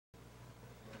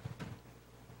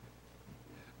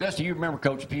Dusty, you remember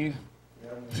Coach Pugh?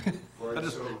 Yeah.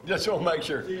 Just want to make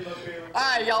sure. All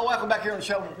right, y'all, welcome back here on the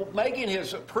show. Making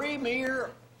his premiere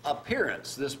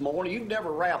appearance this morning. You've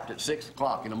never rapped at 6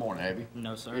 o'clock in the morning, have you?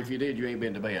 No, sir. If you did, you ain't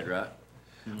been to bed, right?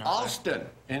 No, Austin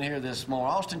in here this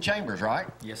morning. Austin Chambers, right?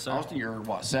 Yes, sir. Austin, you're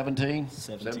what, 17?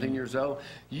 17 years old.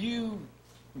 You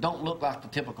don't look like the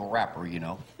typical rapper, you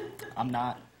know. I'm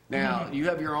not. Now, you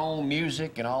have your own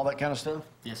music and all that kind of stuff?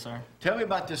 Yes, sir. Tell me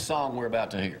about this song we're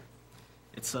about to hear.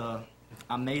 It's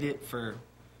I made it for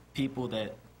people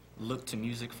that look to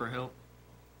music for help,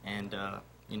 and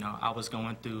you know, I was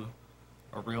going through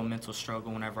a real mental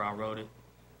struggle whenever I wrote it,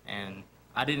 and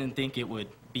I didn't think it would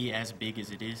be as big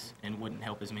as it is and wouldn't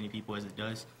help as many people as it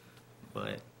does,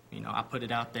 but you know, I put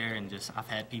it out there, and just I've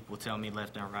had people tell me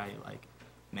left and right, like,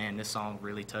 man, this song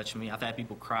really touched me. I've had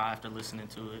people cry after listening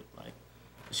to it. Like,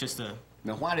 it's just a...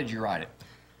 Now, why did you write it?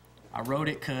 I wrote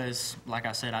it because, like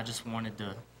I said, I just wanted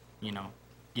to, you know,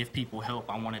 give people help.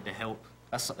 I wanted to help.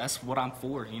 That's what I'm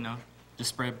for, you know.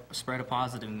 Just spread a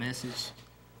positive message,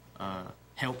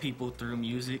 help people through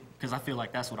music, because I feel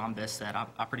like that's what I'm best at.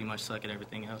 I pretty much suck at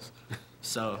everything else.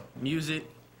 So music,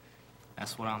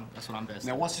 that's what I'm best at.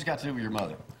 Now, what's this got to do with your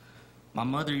mother? My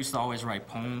mother used to always write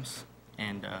poems,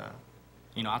 and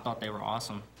you know, I thought they were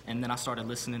awesome. And then I started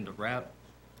listening to rap,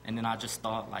 and then I just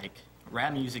thought, like,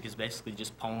 rap music is basically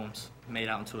just poems made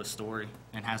out into a story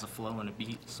and has a flow and a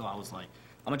beat. So I was like,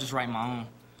 I'm gonna just write my own.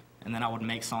 And then I would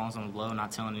make songs on the low,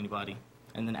 not telling anybody.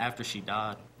 And then after she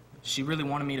died, she really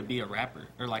wanted me to be a rapper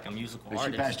or like a musical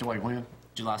artist. She passed away when?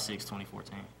 July 6,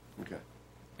 2014. Okay.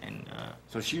 And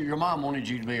so your mom wanted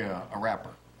you to be a rapper?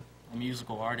 A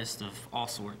musical artist of all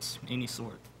sorts, any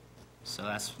sort. So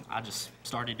I just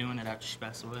started doing it after she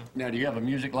passed away. Now, do you have a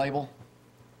music label?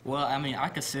 Well, I mean, I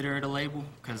consider it a label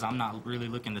because I'm not really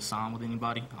looking to sign with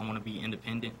anybody. I want to be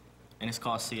independent. And it's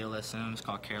called CLSM. It's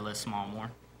called Care Less, Small More.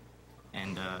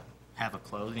 And have a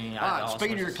clothing. All right,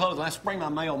 speaking of your clothing, let's bring my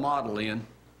male model in.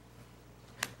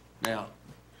 Now,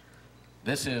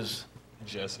 this is...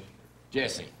 Jesse.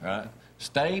 Jesse, right?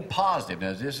 Stay positive.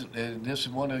 Now, this is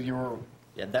one of your...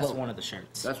 Yeah, that's one of the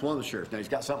shirts. That's one of the shirts. Now, he's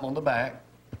got something on the back.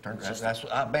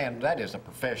 Man, that is a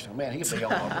professional. Man, he'll be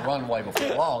on the runway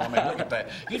before long. I mean, look at that.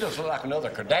 You just look like another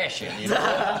Kardashian, you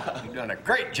know? You've done a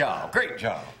great job, great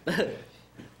job.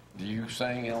 Do you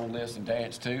sing on this and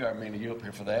dance too? I mean, are you up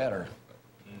here for that, or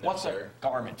No, what's that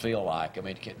garment feel like? I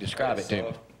mean, describe it to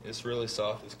me. It's really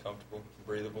soft, it's comfortable,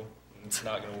 breathable, and it's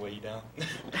not going to weigh you down.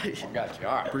 I got you.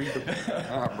 All right, breathable.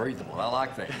 All right, breathable. I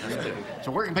like that.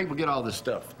 So where can people get all this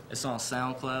stuff? It's on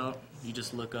SoundCloud. You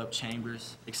just look up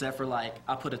Chambers, except for, like,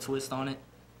 I put a twist on it.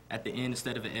 At the end,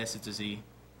 instead of an S, it's a Z.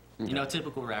 Okay. You know,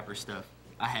 typical rapper stuff.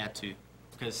 I had to,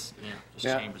 because, yeah, just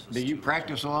now, Chambers was do you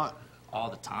practice a lot? All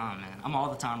the time, man. I'm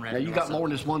all the time rapping. Now, you got more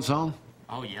than this one song?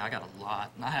 Oh, yeah, I got a lot.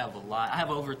 I have a lot. I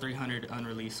have over 300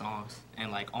 unreleased songs.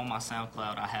 And, like, on my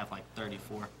SoundCloud, I have, like,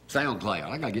 34. SoundCloud.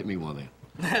 I got to get me one of them.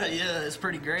 Yeah, it's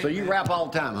pretty great. So you rap all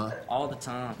the time, huh? All the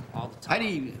time. All the time. How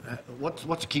do you, what's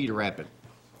the key to rapping?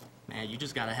 Man, you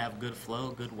just got to have good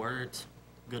flow, good words,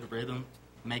 good rhythm,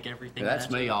 make everything. Yeah, that's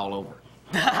me all over.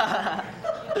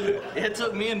 It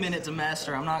took me a minute to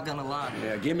master, I'm not gonna lie.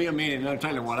 Yeah, give me a minute and I'll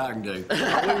tell you what I can do.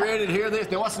 Are we ready to hear this?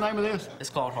 Now, what's the name of this? It's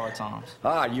called Hard Times.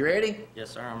 All right, you ready?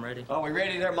 Yes, sir, I'm ready. Are we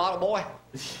ready there, model boy?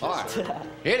 All right,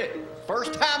 hit it.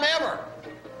 First time ever.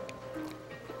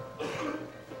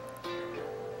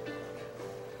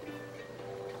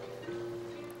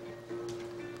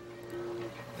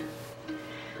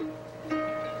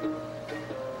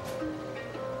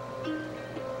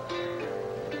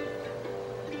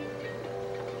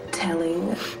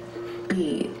 Telling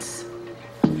Beats.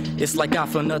 It's like I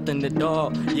feel nothing at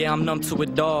all. Yeah, I'm numb to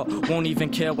it all. Won't even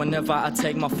care whenever I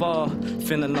take my fall.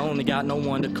 Feeling lonely, got no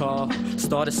one to call.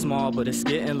 Started small, but it's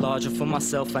getting larger. For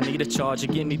myself, I need a charger.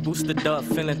 Get me boosted up,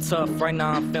 feeling tough. Right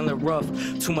now, I'm feeling rough.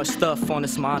 Too much stuff on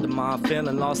this mind of mine.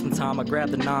 Feeling lost in time. I grab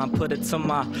the 9, put it to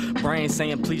my brain,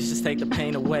 saying, please just take the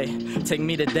pain away. Take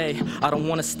me today. I don't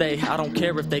want to stay. I don't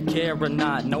care if they care or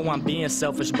not. No, I'm being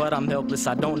selfish, but I'm helpless.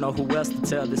 I don't know who else to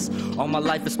tell this. All my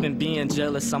life, it's been being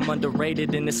jealous. I'm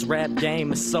underrated in this rap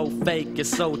game. It's so fake, it's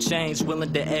so changed.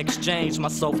 Willing to exchange my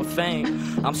soul for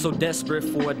fame. I'm so desperate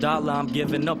for $1. I'm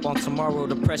giving up on tomorrow.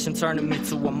 Depression turning me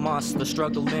to a monster.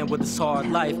 Struggling with this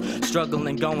hard life.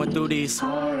 Struggling going through these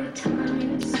hard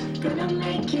times. Gonna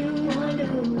make you wonder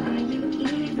why you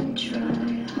even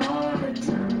try. Hard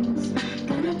times.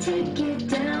 Gonna take you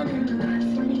down in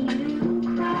life when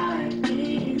you cry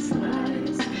these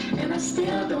lies. And I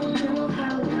still don't know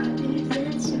how I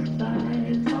even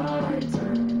survive. Hard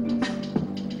times.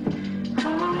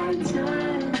 Hard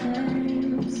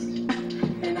times.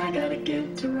 And I gotta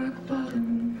get to rock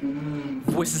bottom.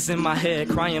 Voices in my head,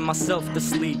 crying myself to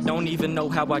sleep. Don't even know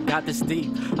how I got this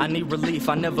deep. I need relief,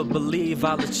 I never believe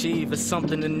I'll achieve. It's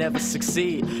something to never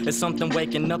succeed. It's something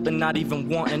waking up and not even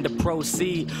wanting to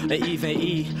proceed or even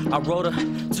eat. I wrote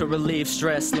her to relieve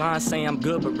stress. Lines say I'm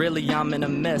good, but really I'm in a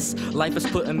mess. Life is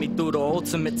putting me through the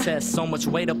ultimate test. So much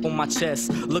weight up on my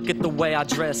chest. Look at the way I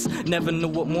dress. Never knew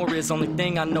what more is, only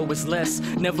thing I know is less.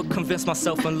 Never convinced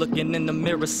myself when looking in the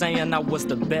mirror saying I was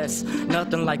the best.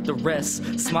 Nothing like the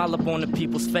rest. Smile up on the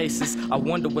people's faces. I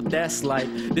wonder what that's like.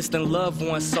 Distant loved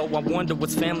ones, so I wonder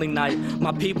what's family night.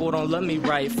 My people don't love me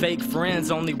right. Fake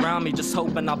friends only round me, just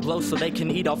hoping I blow so they can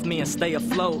eat off me and stay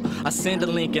afloat. I send a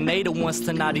link and they the ones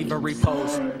to not even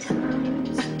repost. Hard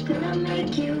times gonna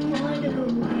make you wonder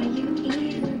why you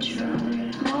even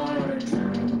try. Hard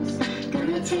times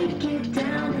gonna take you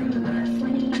down in life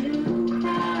when you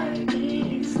cry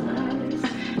these lies.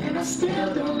 And I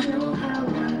still don't know how I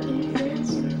even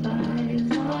survive.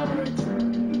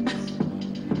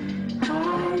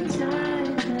 Hard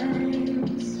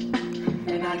times,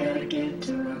 and I gotta get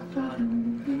to rock bottom.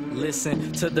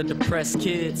 Listen to the depressed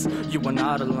kids, you are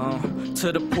not alone.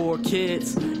 To the poor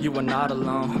kids, you are not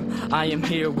alone. I am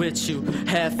here with you.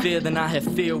 Have fear, then I have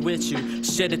fear with you.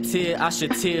 Shed a tear, I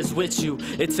shed tears with you.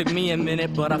 It took me a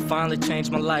minute, but I finally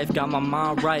changed my life. Got my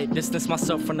mind right, distance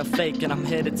myself from the fake, and I'm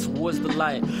headed towards the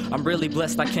light. I'm really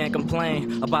blessed, I can't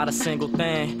complain about a single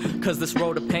thing. Cause this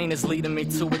road of pain is leading me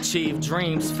to achieve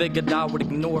dreams. Figured I would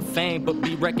ignore fame, but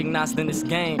be recognized in this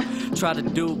game. Try to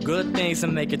do good things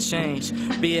and make a change.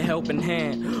 Be a helping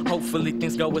hand. Hopefully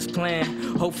things go as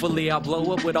planned. Hopefully I'll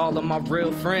blow up with all of my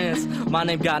real friends. My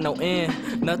name got no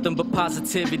end. Nothing but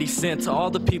positivity sent to all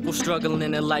the people struggling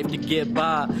in life to get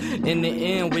by. In the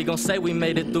end, we gon' say we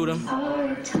made it through them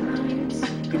hard times.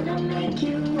 Gonna make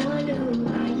you wonder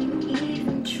why you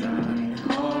even try.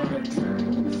 Hard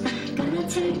times. Gonna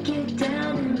take you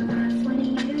down in life when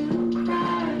you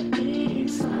cry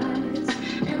these lies.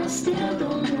 And I still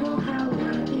don't know how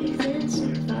I even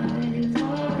survive.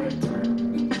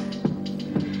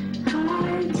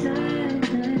 Hard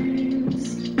times,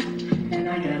 and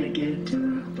I gotta get to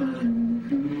rock bottom.